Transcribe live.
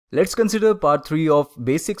Let's consider part 3 of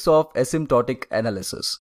Basics of Asymptotic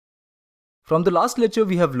Analysis. From the last lecture,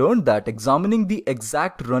 we have learned that examining the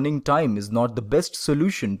exact running time is not the best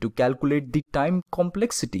solution to calculate the time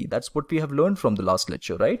complexity. That's what we have learned from the last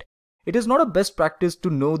lecture, right? It is not a best practice to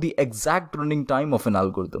know the exact running time of an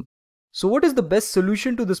algorithm. So what is the best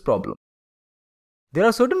solution to this problem? There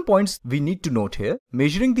are certain points we need to note here.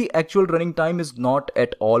 Measuring the actual running time is not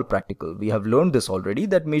at all practical. We have learned this already,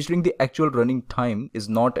 that measuring the actual running time is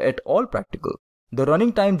not at all practical. The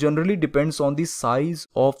running time generally depends on the size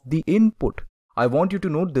of the input. I want you to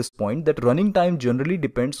note this point, that running time generally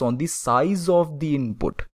depends on the size of the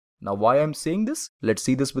input. Now why I'm saying this? Let's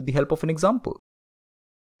see this with the help of an example.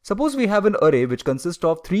 Suppose we have an array which consists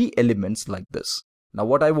of 3 elements like this. Now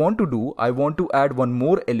what I want to do, I want to add one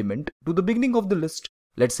more element to the beginning of the list.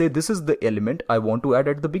 Let's say this is the element I want to add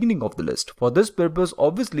at the beginning of the list. For this purpose,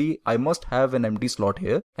 obviously, I must have an empty slot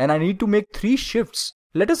here and I need to make 3 shifts.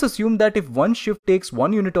 Let us assume that if one shift takes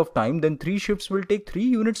 1 unit of time, then 3 shifts will take 3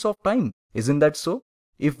 units of time. Isn't that so?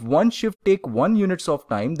 If one shift take 1 units of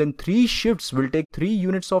time, then 3 shifts will take 3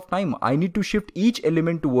 units of time. I need to shift each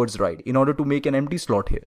element towards right in order to make an empty slot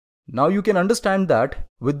here. Now you can understand that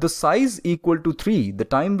with the size equal to 3, the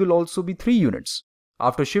time will also be 3 units.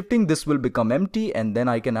 After shifting, this will become empty and then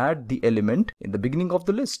I can add the element in the beginning of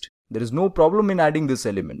the list. There is no problem in adding this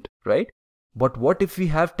element, right? But what if we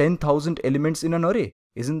have 10,000 elements in an array?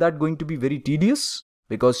 Isn't that going to be very tedious?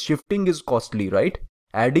 Because shifting is costly, right?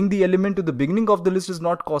 Adding the element to the beginning of the list is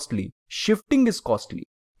not costly. Shifting is costly.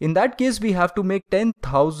 In that case, we have to make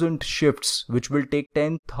 10,000 shifts, which will take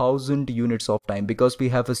 10,000 units of time, because we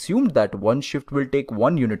have assumed that one shift will take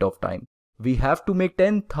 1 unit of time. We have to make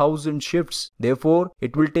 10,000 shifts. Therefore,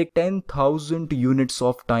 it will take 10,000 units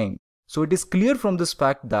of time. So it is clear from this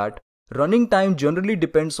fact that running time generally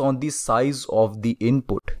depends on the size of the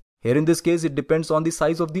input. Here in this case, it depends on the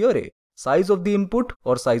size of the array. Size of the input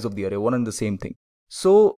or size of the array, one and the same thing.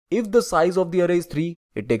 So if the size of the array is 3,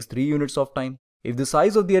 it takes 3 units of time. If the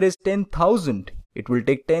size of the array is 10,000, it will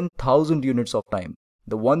take 10,000 units of time.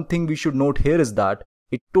 The one thing we should note here is that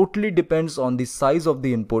it totally depends on the size of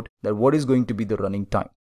the input, that what is going to be the running time.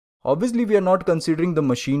 Obviously, we are not considering the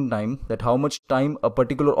machine time, that how much time a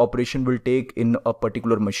particular operation will take in a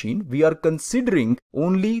particular machine. We are considering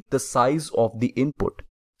only the size of the input.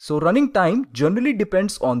 So running time generally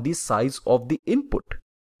depends on the size of the input.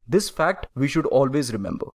 This fact we should always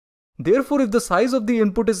remember. Therefore, if the size of the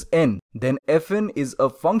input is n, then fn is a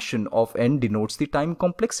function of n denotes the time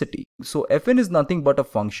complexity. So fn is nothing but a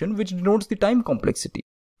function which denotes the time complexity.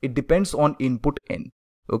 It depends on input n.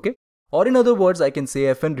 Okay? Or in other words, I can say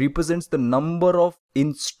fn represents the number of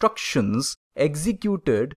instructions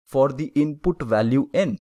executed for the input value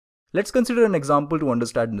n. Let's consider an example to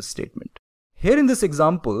understand this statement. Here in this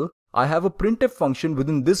example, I have a printf function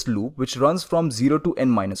within this loop which runs from 0 to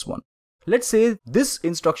n-1. Let's say this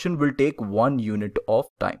instruction will take 1 unit of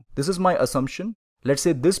time. This is my assumption. Let's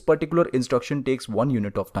say this particular instruction takes 1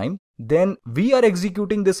 unit of time. Then we are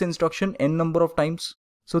executing this instruction n number of times.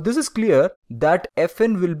 So this is clear that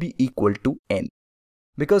fn will be equal to n.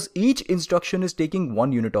 Because each instruction is taking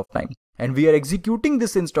 1 unit of time. And we are executing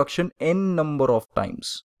this instruction n number of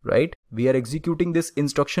times. Right? We are executing this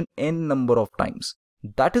instruction n number of times.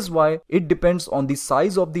 That is why it depends on the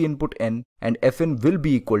size of the input n, and fn will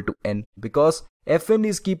be equal to n, because fn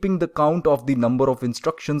is keeping the count of the number of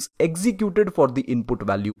instructions executed for the input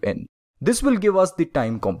value n. This will give us the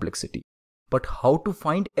time complexity. But how to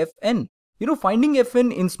find fn? Finding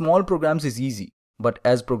fn in small programs is easy, but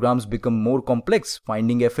as programs become more complex,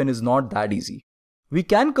 finding fn is not that easy. We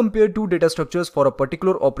can compare 2 data structures for a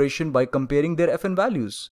particular operation by comparing their fn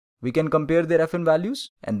values. We can compare their fn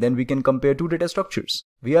values and then we can compare 2 data structures.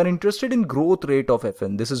 We are interested in growth rate of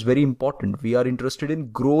fn. This is very important. We are interested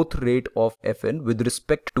in growth rate of fn with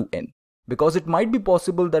respect to n. Because it might be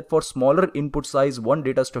possible that for smaller input size, one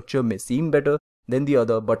data structure may seem better than the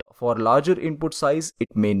other, but for larger input size,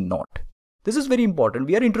 it may not. This is very important.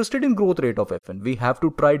 We are interested in growth rate of fn. We have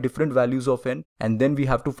to try different values of n and then we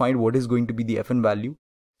have to find what is going to be the fn value.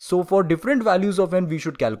 So for different values of n, we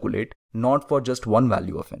should calculate, not for just one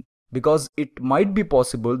value of n. Because it might be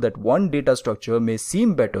possible that one data structure may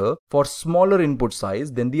seem better for smaller input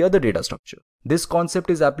size than the other data structure. This concept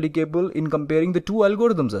is applicable in comparing the 2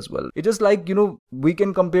 algorithms as well. It is like, we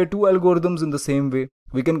can compare 2 algorithms in the same way.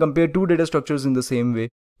 We can compare 2 data structures in the same way.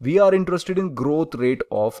 We are interested in growth rate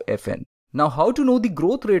of fn. Now, how to know the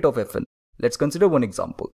growth rate of fn? Let's consider one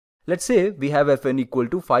example. Let's say we have fn equal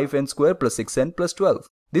to 5n square plus 6n plus 12.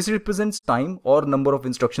 This represents time or number of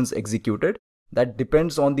instructions executed. That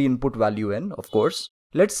depends on the input value n, of course.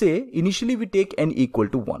 Let's say initially we take n equal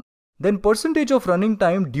to 1. then percentage of running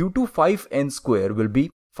time due to 5n square will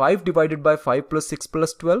be 5 divided by 5 plus 6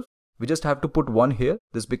 plus 12. We just have to put 1 here.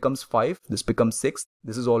 This becomes 5. This becomes 6.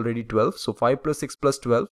 This is already 12. So 5 plus 6 plus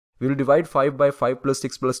 12. We will divide 5 by 5 plus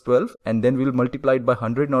 6 plus 12 and then we will multiply it by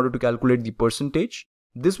 100 in order to calculate the percentage.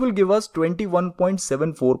 This will give us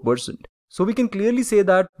 21.74%. So we can clearly say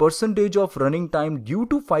that percentage of running time due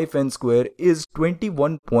to 5n square is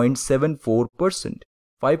 21.74%.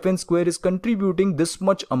 5n square is contributing this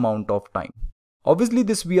much amount of time. Obviously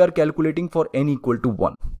this we are calculating for n equal to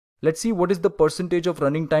 1. Let's see what is the percentage of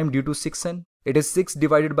running time due to 6n. It is 6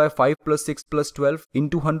 divided by 5 plus 6 plus 12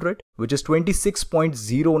 into 100, which is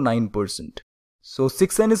 26.09%. So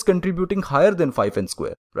 6n is contributing higher than 5n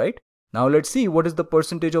square, right? Now let's see what is the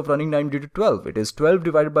percentage of running time due to 12. It is 12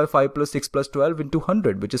 divided by 5 plus 6 plus 12 into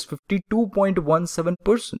 100, which is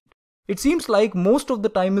 52.17%. It seems like most of the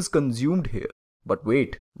time is consumed here. But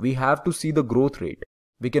wait, we have to see the growth rate.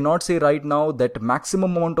 We cannot say right now that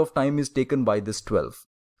maximum amount of time is taken by this 12.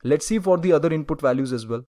 Let's see for the other input values as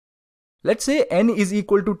well. Let's say n is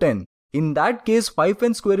equal to 10. In that case,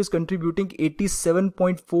 5n square is contributing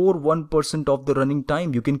 87.41% of the running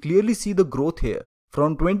time. You can clearly see the growth here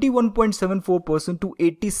from 21.74% to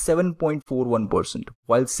 87.41%,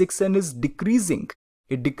 while 6n is decreasing.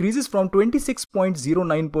 It decreases from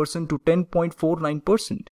 26.09% to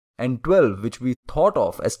 10.49%. And 12, which we thought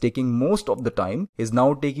of as taking most of the time, is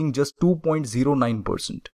now taking just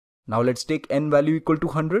 2.09%. Now let's take n value equal to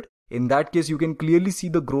 100. In that case, you can clearly see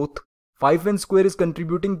the growth. 5n square is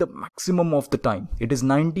contributing the maximum of the time. It is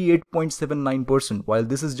 98.79%, while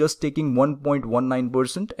this is just taking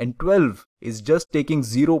 1.19% and 12 is just taking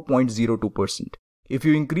 0.02%. If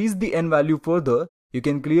you increase the n value further, you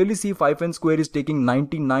can clearly see 5n square is taking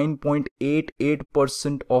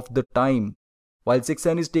 99.88% of the time, while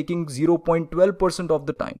 6n is taking 0.12% of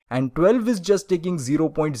the time and 12 is just taking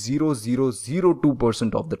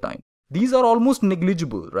 0.0002% of the time. These are almost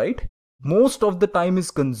negligible, right? Most of the time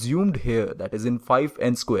is consumed here, that is in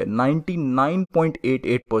 5n square.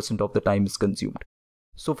 99.88% of the time is consumed.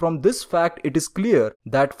 So from this fact, it is clear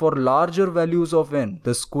that for larger values of n,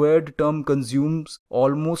 the squared term consumes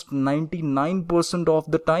almost 99%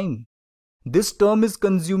 of the time. This term is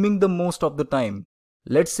consuming the most of the time.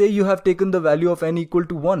 Let's say you have taken the value of n equal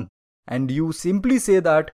to 1 and you simply say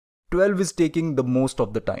that 12 is taking the most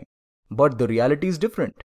of the time. But the reality is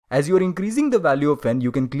different. As you are increasing the value of n,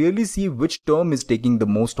 you can clearly see which term is taking the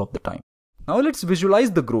most of the time. Now let's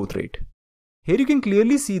visualize the growth rate. Here you can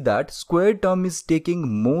clearly see that squared term is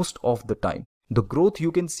taking most of the time. The growth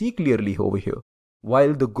you can see clearly over here.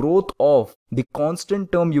 While the growth of the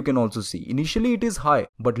constant term you can also see. Initially it is high,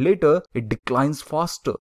 but later it declines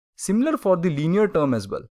faster. Similar for the linear term as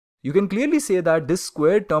well. You can clearly say that this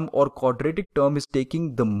squared term or quadratic term is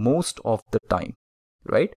taking the most of the time,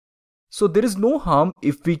 right? So there is no harm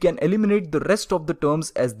if we can eliminate the rest of the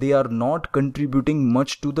terms as they are not contributing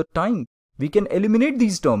much to the time. We can eliminate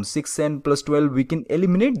these terms, 6n plus 12, we can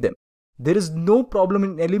eliminate them. There is no problem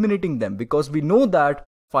in eliminating them because we know that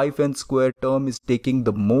 5n square term is taking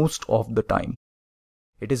the most of the time.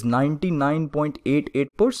 It is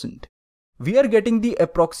 99.88%. We are getting the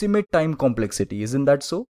approximate time complexity, isn't that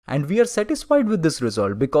so? And we are satisfied with this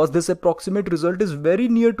result because this approximate result is very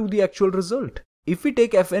near to the actual result. If we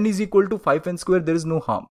take fn is equal to 5n square, there is no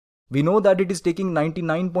harm. We know that it is taking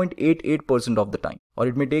 99.88% of the time, or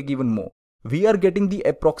it may take even more. We are getting the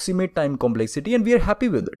approximate time complexity and we are happy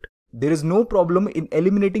with it. There is no problem in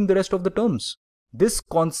eliminating the rest of the terms. This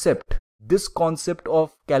concept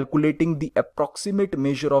of calculating the approximate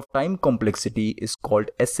measure of time complexity is called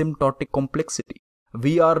asymptotic complexity.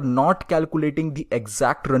 We are not calculating the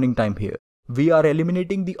exact running time here. We are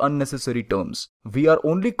eliminating the unnecessary terms. We are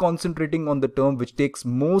only concentrating on the term which takes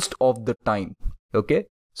most of the time. Okay?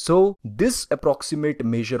 So this approximate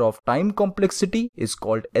measure of time complexity is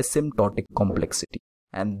called asymptotic complexity.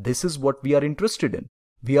 And this is what we are interested in.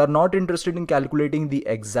 We are not interested in calculating the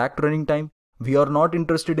exact running time. We are not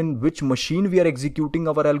interested in which machine we are executing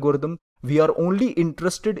our algorithm. We are only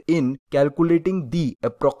interested in calculating the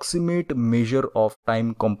approximate measure of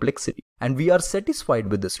time complexity. And we are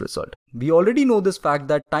satisfied with this result. We already know this fact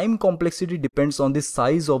that time complexity depends on the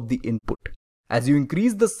size of the input. As you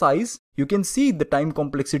increase the size, you can see the time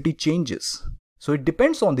complexity changes. So it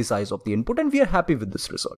depends on the size of the input and we are happy with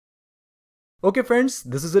this result. Okay friends,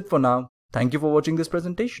 this is it for now. Thank you for watching this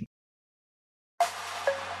presentation.